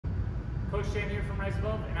Coach Dan here from Rise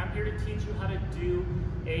Above, and I'm here to teach you how to do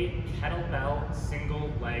a kettlebell single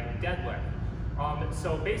leg deadlift.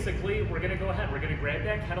 So basically, we're gonna go ahead, we're gonna grab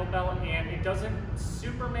that kettlebell, and it doesn't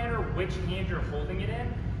super matter which hand you're holding it in.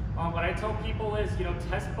 What I tell people is,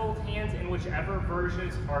 test both hands in whichever version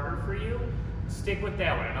is harder for you. Stick with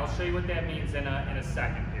that one, and I'll show you what that means in a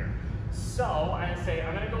second here. So I'm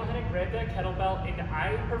gonna go ahead and grab that kettlebell, and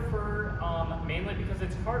I prefer, mainly because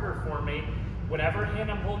it's harder for me, whatever hand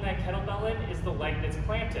I'm holding that kettlebell in is the leg that's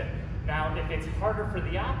planted. Now, if it's harder for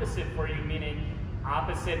the opposite for you, meaning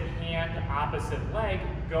opposite hand, opposite leg,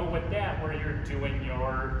 go with that where you're doing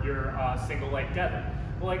your single leg deadlift.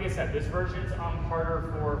 Well, like I said, this version's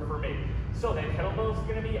harder for me. So that kettlebell is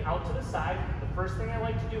going to be out to the side. The first thing I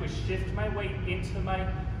like to do is shift my weight into my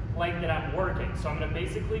leg that I'm working. So I'm going to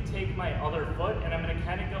basically take my other foot and I'm going to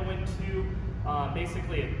kind of go into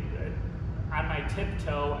basically on my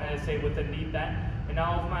tiptoe, with the knee bent, and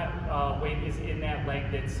all of my weight is in that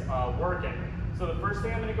leg that's working. So the first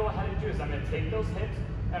thing I'm going to go ahead and do is I'm going to take those hips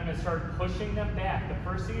and I'm going to start pushing them back. The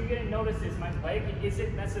first thing you're going to notice is my leg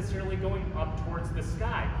isn't necessarily going up towards the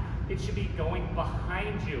sky. It should be going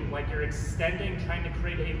behind you, like you're extending, trying to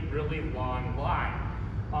create a really long line.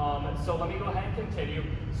 So let me go ahead and continue.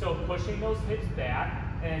 So pushing those hips back,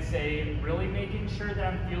 and really making sure that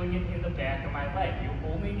I'm feeling it in the back of my leg. You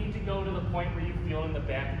only need to go to the point where you feel it in the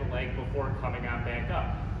back of the leg before coming on back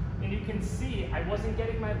up. And you can see I wasn't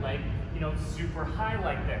getting my leg, super high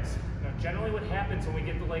like this. Now, generally what happens when we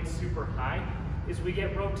get the leg super high is we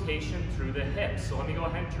get rotation through the hips. So let me go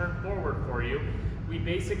ahead and turn forward for you. We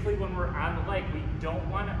basically, when we're on the leg, we don't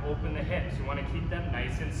want to open the hips. We want to keep them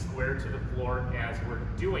nice and square to the floor as we're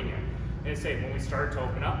doing it. And when we start to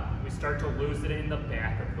open up, we start to lose it in the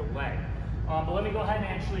back of the leg. But let me go ahead and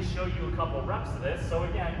actually show you a couple reps of this. So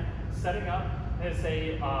again, setting up, it's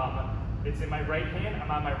in my right hand,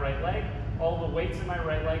 I'm on my right leg. All the weight's in my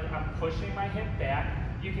right leg, I'm pushing my hip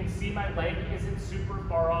back. You can see my leg isn't super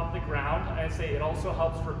far off the ground. It also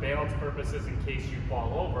helps for balance purposes in case you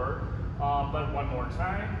fall over. But one more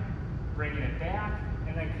time, bringing it back,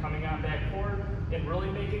 and then coming on back forward, and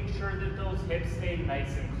really making sure that those hips stay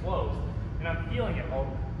nice and closed. And I'm feeling it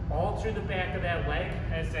all through the back of that leg,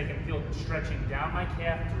 as I can feel it stretching down my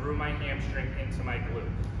calf, through my hamstring, into my glute.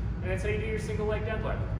 And that's how you do your single leg deadlift.